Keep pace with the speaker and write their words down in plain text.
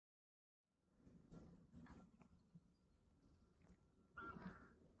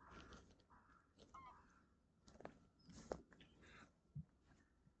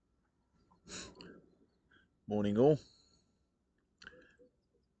Morning all.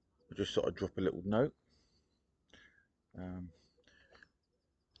 I just thought I'd drop a little note um,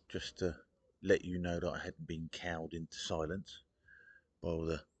 just to let you know that I hadn't been cowed into silence by all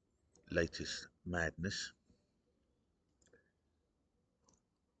the latest madness.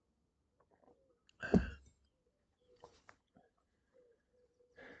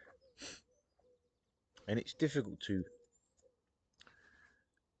 And it's difficult to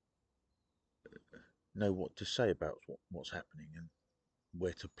know what to say about what's happening and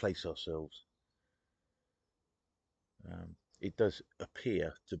where to place ourselves. It does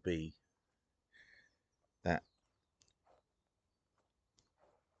appear to be that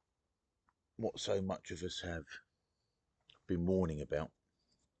what so much of us have been warning about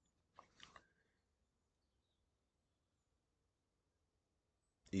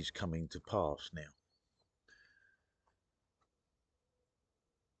is coming to pass now.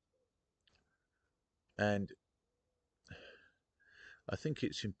 And I think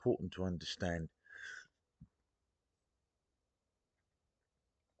it's important to understand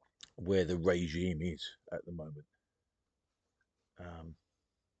where the regime is at the moment. Um,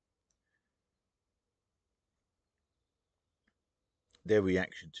 their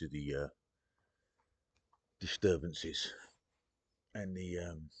reaction to the disturbances and the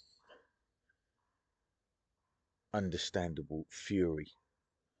understandable fury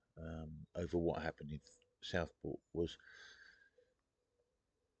over what happened in Southport was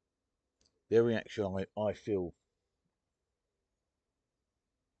their reaction. I feel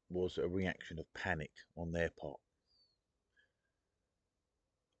was a reaction of panic on their part.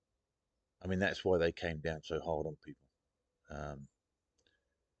 I mean, that's why they came down so hard on people. Um,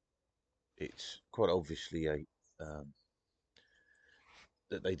 it's quite obviously a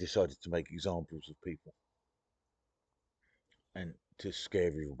that they decided to make examples of people and to scare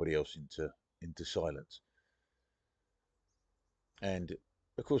everybody else into silence. And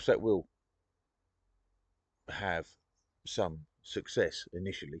of course, that will have some success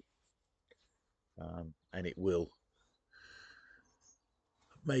initially, and it will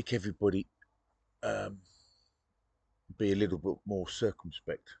make everybody um, be a little bit more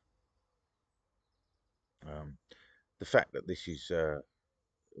circumspect. Um, the fact that this is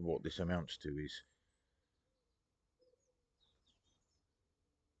what this amounts to is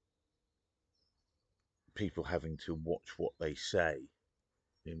people having to watch what they say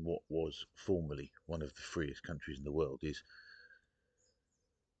in what was formerly one of the freest countries in the world is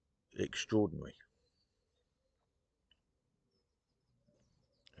extraordinary.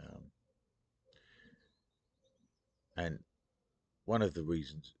 Um, and one of the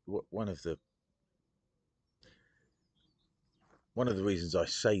reasons, one of the reasons I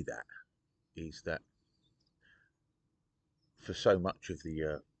say that is that for so much of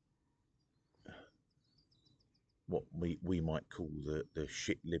the what we might call the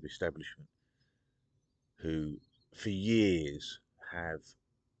shit lib establishment, who for years have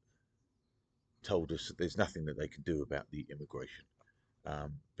told us that there's nothing that they can do about the immigration,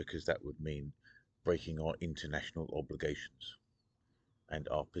 because that would mean breaking our international obligations and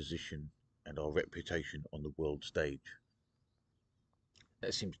our position and our reputation on the world stage.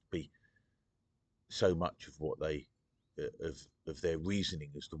 That seems to be so much of what they of their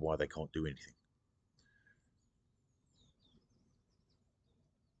reasoning as to why they can't do anything.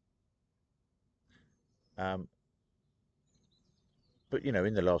 Um, but you know,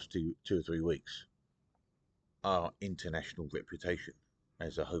 in the last two or 3 weeks, our international reputation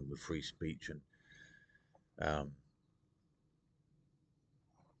as a home of free speech and um,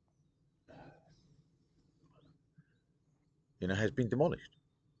 has been demolished.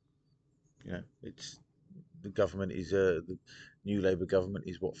 It's the government is the new Labour government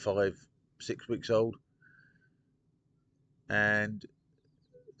is what 5 6 weeks old, and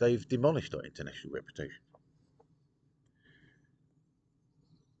they've demolished our international reputation.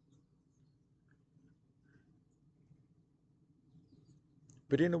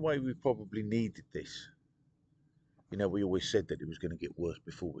 But in a way, we probably needed this. We always said that it was going to get worse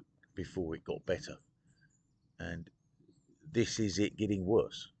before it got better, and this is it getting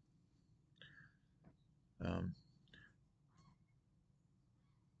worse. Um,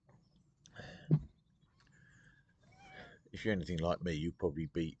 if you're anything like me, you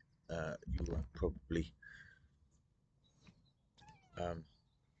won't probably um,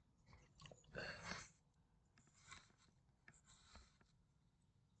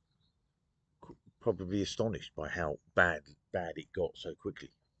 probably astonished by how bad it got so quickly.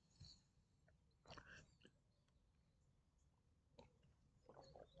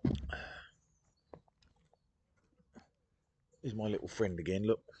 Here's my little friend again.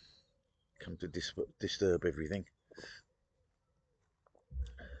 Look, come to disturb everything.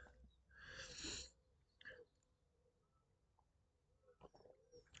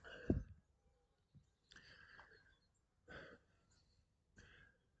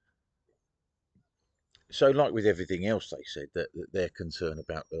 So, like with everything else, they said that their concern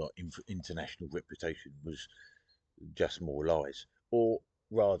about the international reputation was just more lies, or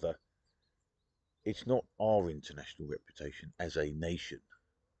rather, it's not our international reputation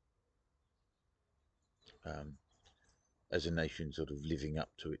um, as a nation, sort of living up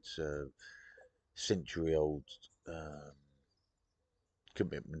to its century-old um,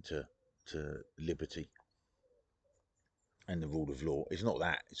 commitment to liberty and the rule of law. It's not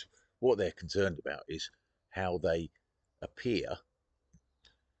that. It's what they're concerned about is how they appear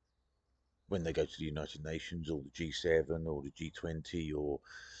when they go to the United Nations or the G7 or the G20 or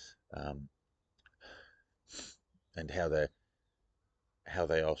um, and how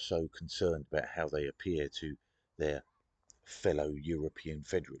they are so concerned about how they appear to their fellow European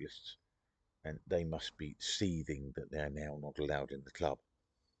federalists, and they must be seething that they are now not allowed in the club.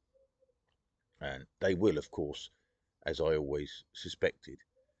 And they will, of course, as I always suspected,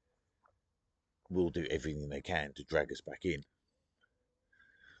 will do everything they can to drag us back in.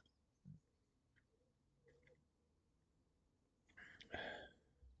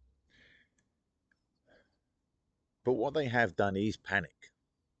 But what they have done is panic.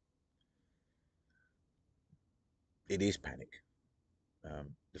 It is panic.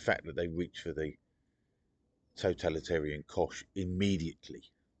 The fact that they reach for the totalitarian kosh immediately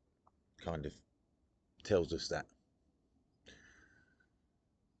kind of tells us that.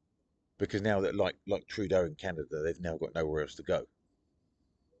 Because now that like Trudeau in Canada, they've now got nowhere else to go.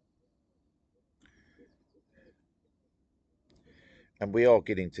 And we are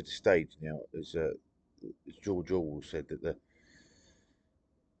getting to the stage now, as George Orwell said, that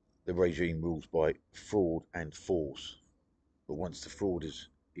the regime rules by fraud and force. But once the fraud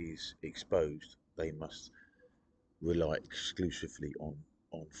is exposed, they must rely exclusively on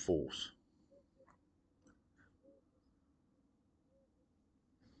force.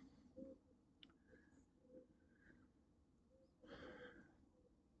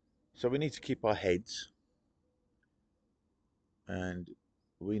 So we need to keep our heads, and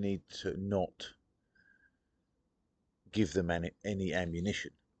we need to not give them any ammunition.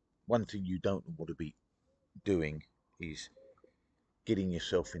 One thing you don't want to be doing is getting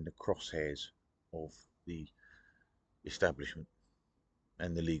yourself in the crosshairs of the establishment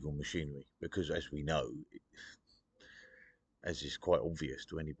and the legal machinery, because as we know, as is quite obvious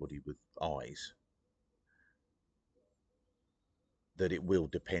to anybody with eyes, that it will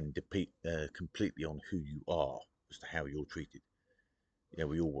depend completely on who you are as to how you're treated. You know,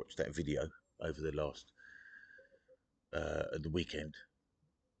 we all watched that video over the weekend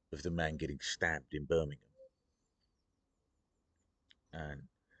of the man getting stabbed in Birmingham, and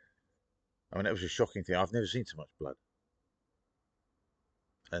I mean that was a shocking thing. I've never seen so much blood.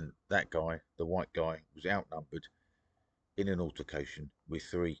 And that guy, the white guy, was outnumbered in an altercation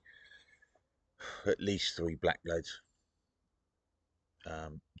with at least three black lads.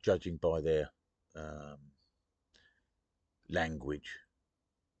 Judging by their um, language,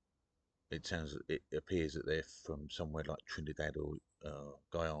 it appears that they're from somewhere like Trinidad or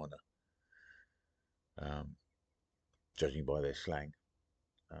Guyana, um, judging by their slang,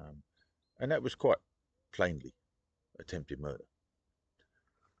 um, and that was quite plainly attempted murder.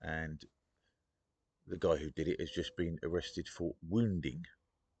 And the guy who did it has just been arrested for wounding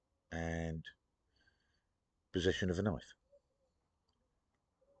and possession of a knife.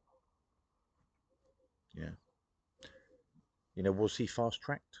 Yeah, you know, was he fast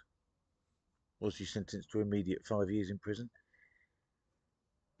tracked? Was he sentenced to immediate 5 years in prison?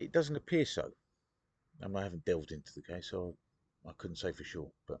 It doesn't appear so. I haven't delved into the case, so I couldn't say for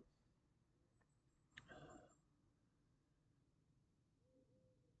sure.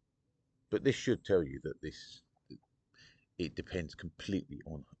 But this should tell you that it depends completely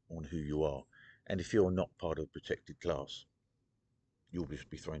on who you are, and if you're not part of the protected class, you'll just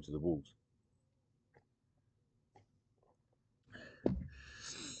be thrown to the wolves.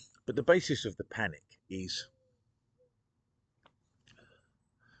 But the basis of the panic is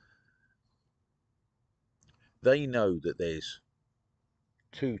they know that there's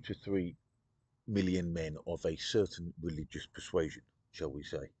 2 to 3 million men of a certain religious persuasion, shall we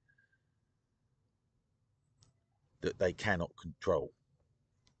say, that they cannot control.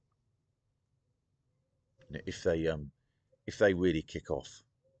 If they really kick off,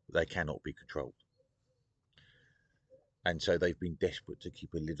 they cannot be controlled, and so they've been desperate to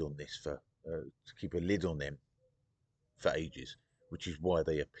keep a lid on them for ages, which is why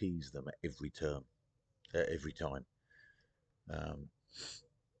they appease them at every time. Um,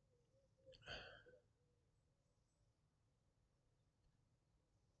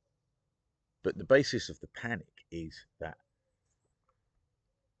 but the basis of the panic is that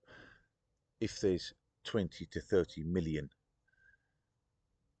if there's 20 to 30 million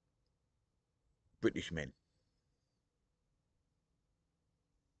British men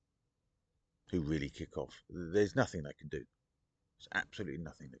who really kick off, there's nothing they can do. There's absolutely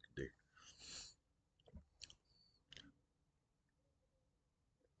nothing they can do.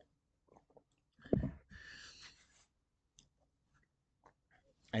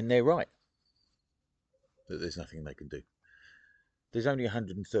 And they're right that there's nothing they can do. There's only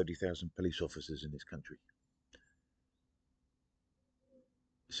 130,000 police officers in this country.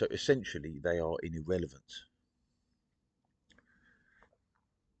 So essentially, they are in irrelevance.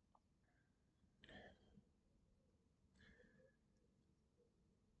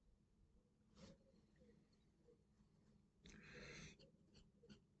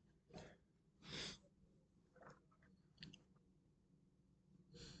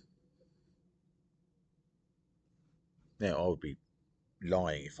 Now, I would be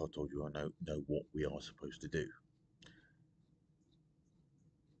lying if I told you I know what we are supposed to do.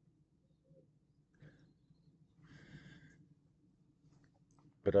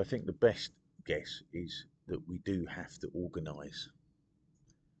 But I think the best guess is that we do have to organise.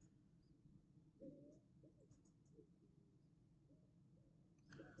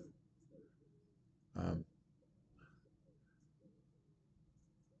 Um,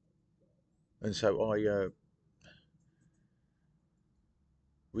 and so I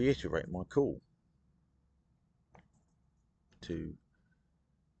reiterate my call to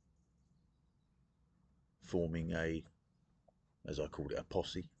forming a, as I called it, a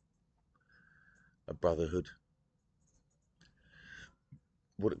posse, a brotherhood,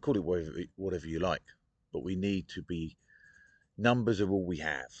 call it whatever you like. But we need to be, numbers are all we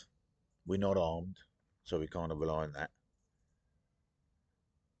have. We're not armed, so we can't rely on that.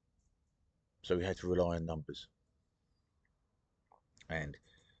 So we had to rely on numbers. And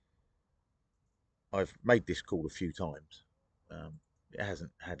I've made this call a few times. It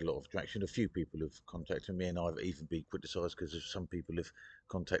hasn't had a lot of traction. A few people have contacted me, and I've even been criticised because some people have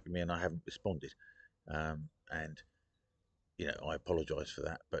contacted me and I haven't responded. And I apologise for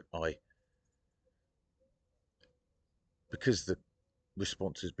that, but because the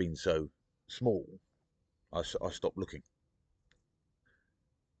response has been so small, I stopped looking.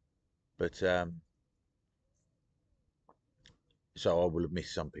 But so I will have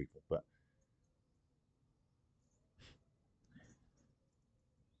missed some people, but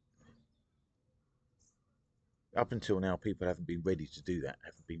up until now, people haven't been ready to do that.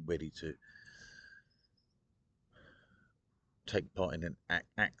 Haven't been ready to take part in an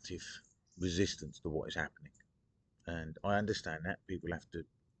active resistance to what is happening. And I understand that people have to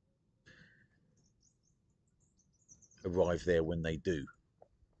arrive there when they do.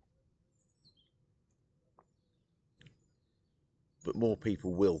 But more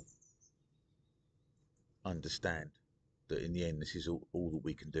people will understand that in the end, this is all that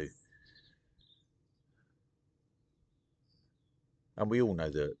we can do. And we all know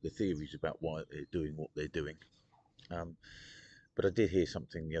the theories about why they're doing what they're doing. But I did hear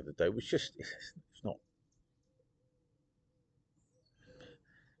something the other day, which it's not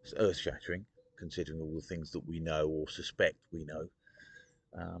it's earth shattering, considering all the things that we know or suspect we know.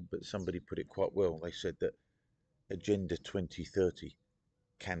 But somebody put it quite well. They said that Agenda 2030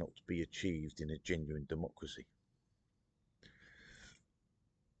 cannot be achieved in a genuine democracy.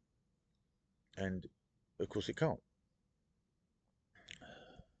 And of course it can't.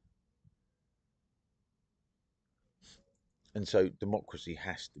 And so democracy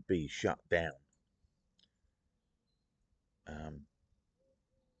has to be shut down. Um,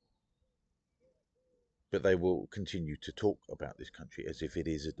 but they will continue to talk about this country as if it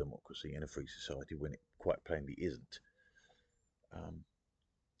is a democracy and a free society when it quite plainly isn't. Um,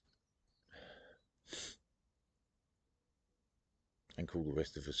 and call the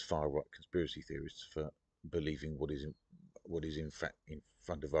rest of us far right conspiracy theorists for believing what is in fact in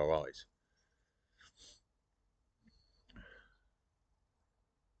front of our eyes.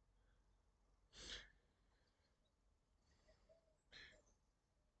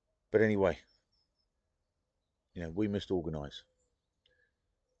 But anyway, we must organise.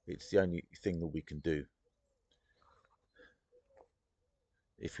 It's the only thing that we can do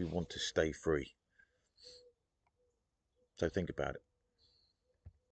if we want to stay free. So think about it.